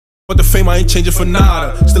the fame, I ain't changing for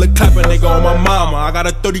nada. Still a clapper nigga on my mama. I got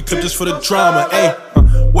a 30 clip just for the drama. Hey,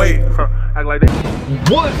 wait, act like that.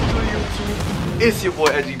 What's good, YouTube? It's your boy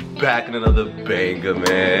Edgy back in another banger,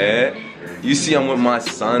 man. You see, I'm with my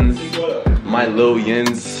sons, my lil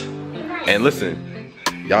yins. And listen,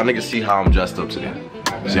 y'all niggas see how I'm dressed up today.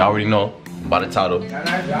 So y'all already know by the title.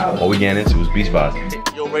 What we getting into is Beach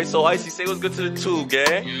Vibes. Yo, Ray So Icy, say what's good to the tube,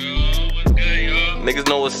 gang. Yo, what's good, yo? Niggas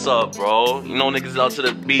know what's up, bro. You know niggas out to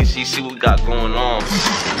the beach, you see what we got going on.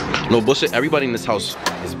 No bullshit, everybody in this house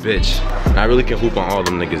is bitch. And I really can hoop on all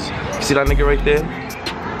them niggas. You see that nigga right there?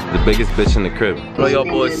 The biggest bitch in the crib. Bro, y'all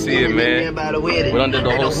boys see it, man. We done did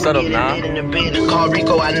the whole setup now.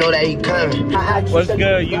 What's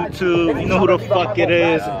good, YouTube? You know who the fuck it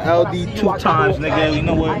is. LD 2 times, nigga. You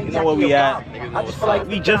know where we at.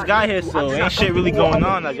 We just got here, so ain't shit really going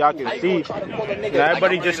on, as y'all can see.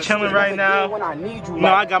 Everybody just chilling right now. You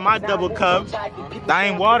know, I got my double cup. That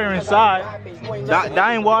ain't water inside. That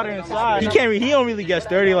ain't water inside. He don't really get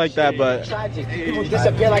sturdy like that, but I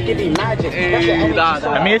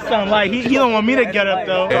mean, it's something like he don't want me to get up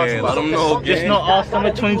though. Hey, let them know, just know all summer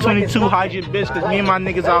 2022, hide your bitch, cause me and my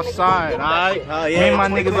niggas outside, alright? Me and my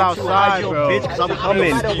niggas outside, bro. Bitch, cause I'm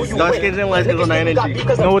coming. Dark skins and light skins on the energy.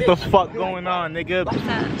 Know what the fuck going on, nigga?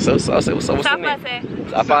 So say what's up, what's up?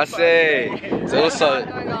 Say what's up?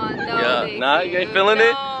 Yeah, nah, you ain't feeling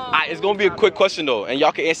it? Alright, it's gonna be a quick question though, and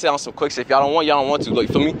y'all can answer on some quick shit. If y'all don't want to. Like,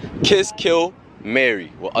 feel me? Kiss, kill,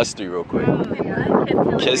 marry. Well, us three real quick.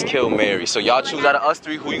 Kiss, kill, marry. So y'all choose out of us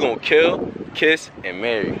three who you gonna kill, kiss, and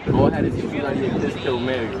marry. Go ahead and choose out your kiss, kill,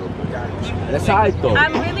 marry real quick. That's alright though.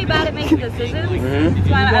 I'm really bad at making decisions. That's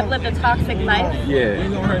why I've lived a toxic life. Yeah.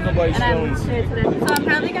 And I'm straight to this. So I'm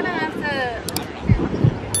probably gonna have to.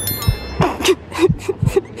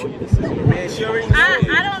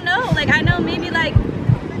 I don't know. Like, I know maybe like.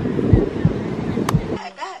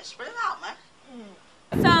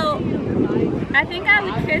 So I think I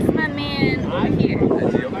would kiss my man over here.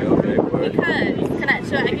 Because,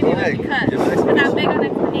 I give you a because I'm big on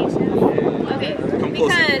explanations. Okay.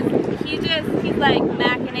 Because he's like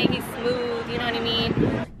macking it, he's smooth, you know what I mean?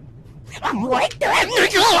 I'm like that,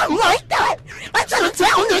 nigga, I'm like that. I'm trying to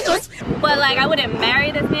tell niggas. But like, I wouldn't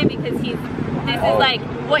marry this man because this is like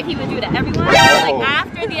what he would do to everyone. So, like,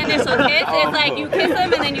 after the initial kiss, it's like you kiss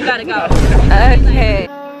him and then you gotta go. Okay.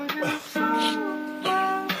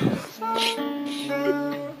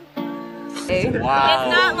 Wow.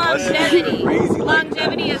 It's not longevity.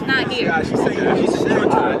 Longevity is not here. I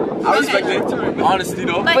respect it. Honesty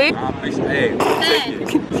though. But I appreciate it.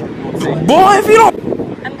 Boy, if you don't.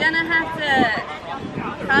 I'm gonna have to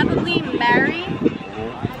probably marry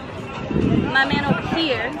my man over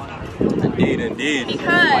here. Indeed. Because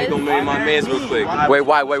Why you gonna marry my mans real quick? Wait,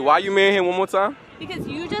 why you marry him one more time? Because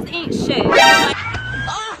you just ain't shit.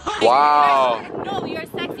 Wow. No, you're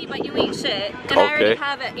sexy, but you ain't shit. And I already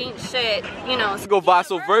have an ain't shit, you know. Let's go vibe.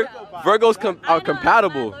 So Virgos are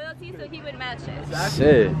compatible. Loyalty, so he would match it.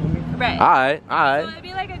 Shit. Right. Alright. So it'd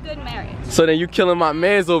be like a good marriage. So then you killing my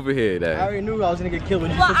mans over here then. I already knew I was gonna get killed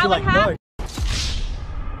when you Well, said I you would like have boy.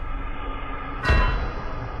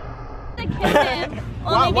 to kill him.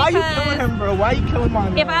 Why you killing him, bro? Why you killing my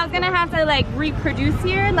man? If I was gonna have to like reproduce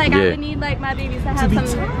here, like I would need like my babies to have some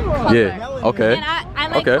color. Yeah. Okay. And I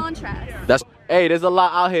like contrast. Hey, there's a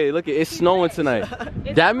lot out here. Look, it's snowing tonight.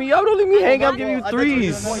 Damn me, yo, don't leave me hang. I'm giving you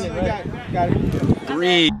threes.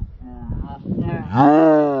 Three.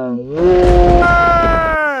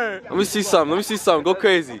 Let me see something. Go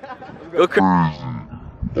crazy.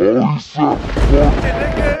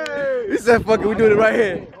 He said, fuck it, we doing it right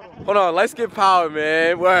here. Hold on, let's get power,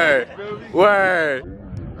 man. Word.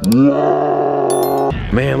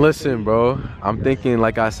 Man, listen, bro. I'm thinking,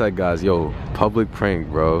 like I said, guys, yo, public prank,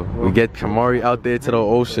 bro. We get Kamari out there to the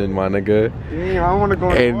ocean, my nigga. Yeah, I wanna go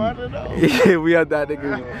in the water though. Yeah, we had that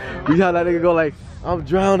nigga go like, I'm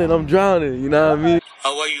drowning, you know what I mean?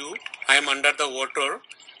 How are you? I am under the water.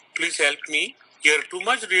 Please help me. Here too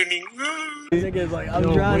much raining. Niggas like, I'm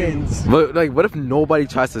drowning. But like, what if nobody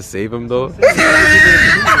tries to save him though?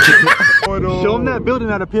 Show him that building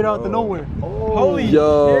that appeared out of nowhere. Holy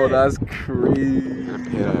yo, shit. That's crazy.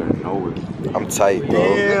 I'm tight, bro.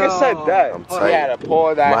 Nigga said that. I'm tight. He had to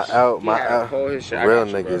pour that. My out. Real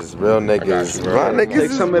niggas. My niggas is real.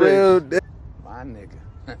 My nigga.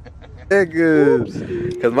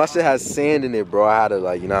 Niggas. Cause my shit has sand in it, bro. I had to,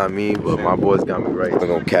 like, you know what I mean? But my boys got me right. I'm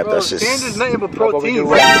gonna cap that shit. Sand is nothing but protein.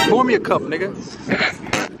 Pour me a cup, nigga.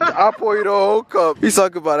 I'll pour you the whole cup. He's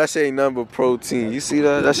talking about that shit ain't nothing but protein. You see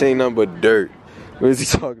that? That shit ain't nothing but dirt. What is he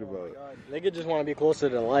talking about? Nigga just want to be closer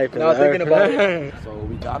to life. Not thinking about it. So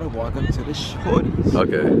we gotta walk up to the shorties.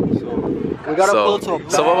 Okay. We gotta pull to a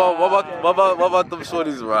back. So what about them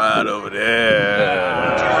shorties right over there?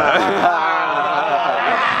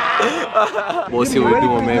 We'll see what we're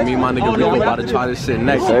doing, man. Me and my nigga Rico about to try this shit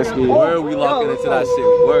next. Where we locking into that shit?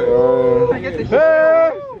 Word.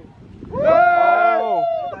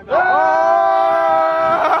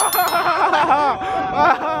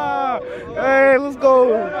 Hey, let's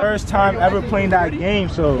go. First time ever playing that game,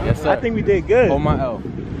 so yes, I think we did good. Hold my L.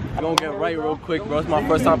 I'm gonna get right real quick, bro. It's my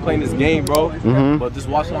first time playing this game, bro. But just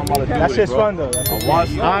watch what I'm about to do. That shit's fun, though.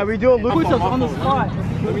 Alright, we do a loop push-ups on the spot.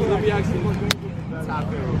 Let me actually.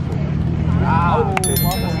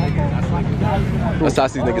 Let's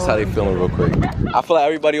ask these niggas how they feeling real quick. I feel like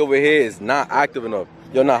everybody over here is not active enough.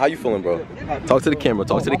 Yo, nah, how you feeling, bro? Talk to the camera,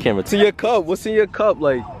 talk to the camera. What's in your cup? What's in your cup?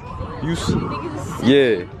 Like,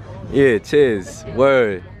 yeah, cheers.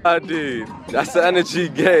 Word. I did. That's the energy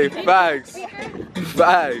game. Facts.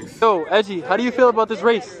 Facts. Yo, Edgy, how do you feel about this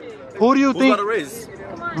race? Who do you think? Who's about to race?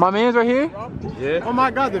 My man's right here. Yeah. Oh my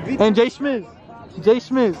God, the V. And Jay Schmiz. Jay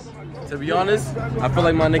Schmiz. To be honest, I feel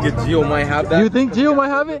like my nigga Gio might have that. You think Gio might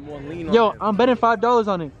have it? Yo, I'm betting $5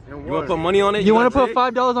 on it. You wanna put money on it? You wanna put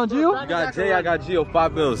 $5 on Gio? You got Jay, I got Gio,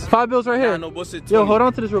 5 bills. 5 bills right here. Nah, no bullshit. 20. Yo, hold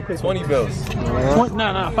on to this real quick. 20 bills.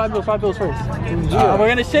 Nah, 5 bills first. We're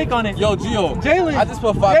gonna shake on it. Yo, Gio. Jalen. I just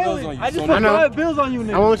put 5 bills on you. I just put 5 bills on you,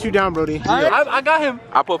 nigga. I won't let you down, Brody. I got him.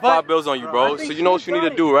 I put 5 bills on you, bro. So you know what you need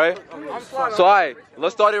to do, right? So alright,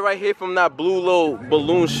 let's start it right here from that blue little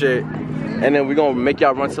balloon shit. And then we're gonna make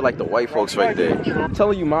y'all run to like the white folks right there. I'm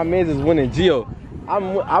telling you, my man's is winning. Gio,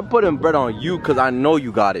 I'm putting bread on you because I know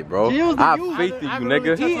you got it, bro. I have faith in you,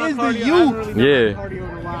 nigga. He is the youth.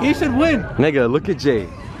 Yeah. He should win. Nigga, look at Jay.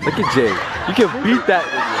 Look at Jay. You can beat that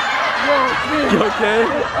nigga. You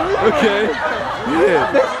okay?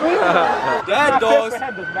 Yeah. Dad dogs.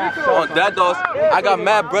 Dad dogs. I got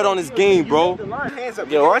mad bread on this game, bro.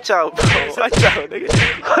 Yo, watch out, bro. Watch out, nigga.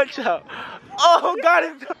 Watch out. Oh, got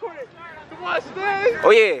him. Oh,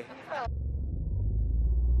 yeah.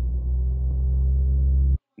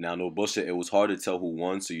 Now, no bullshit, it was hard to tell who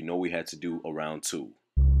won, so you know we had to do a round 2.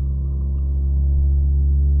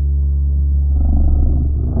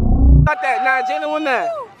 Got that. Nah, Jalen won that.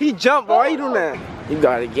 He jumped, bro. Why you doing that? You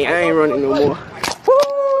got it again. I ain't running no more.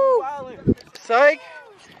 Woo! Psych.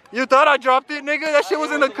 You thought I dropped it, nigga? That shit was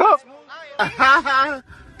in the cup.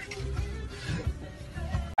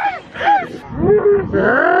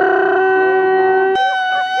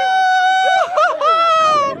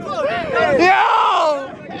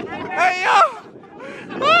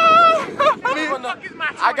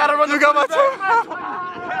 I gotta run. You got my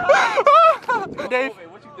time. Dave,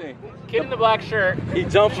 what you think? Kid in the black shirt. He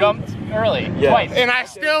jumped early. Yeah. Twice. And I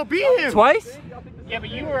still beat him. Twice? Yeah, but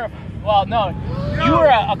you were, well, no. You were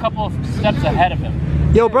a couple of steps ahead of him.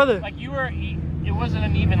 Yo, brother. Like you were, it wasn't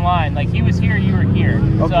an even line. Like he was here, you were here.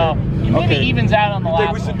 Okay. So it maybe evens out on the last one.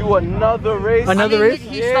 I think we should do another race. Another race?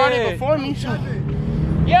 He started before me, so.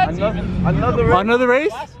 Yeah, it's even. Another race. Another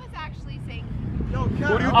race?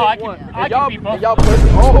 Who do you think I won? can beat both.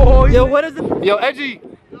 Oh, yo, what is it? Yo, Edgy.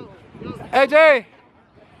 Edgy.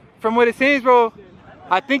 From what it seems, bro,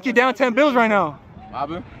 I think you're down 10 bills right now.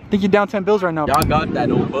 Robin? I think you're down 10 bills right now. Y'all got that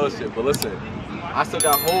no bullshit, but listen, I still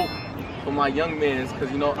got hope for my young mans, because,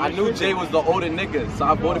 you know, I knew Jay was the older nigga, so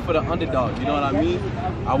I voted for the underdog, you know what I mean?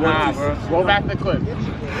 I wanted to Roll back the clip.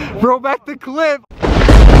 Roll back the clip.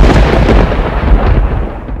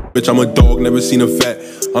 Bitch, I'm a dog, never seen a vet.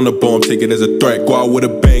 On the bomb, take it as a threat. Go out with a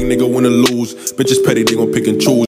bang, nigga, win or lose. Bitches petty, they gon' pick and choose.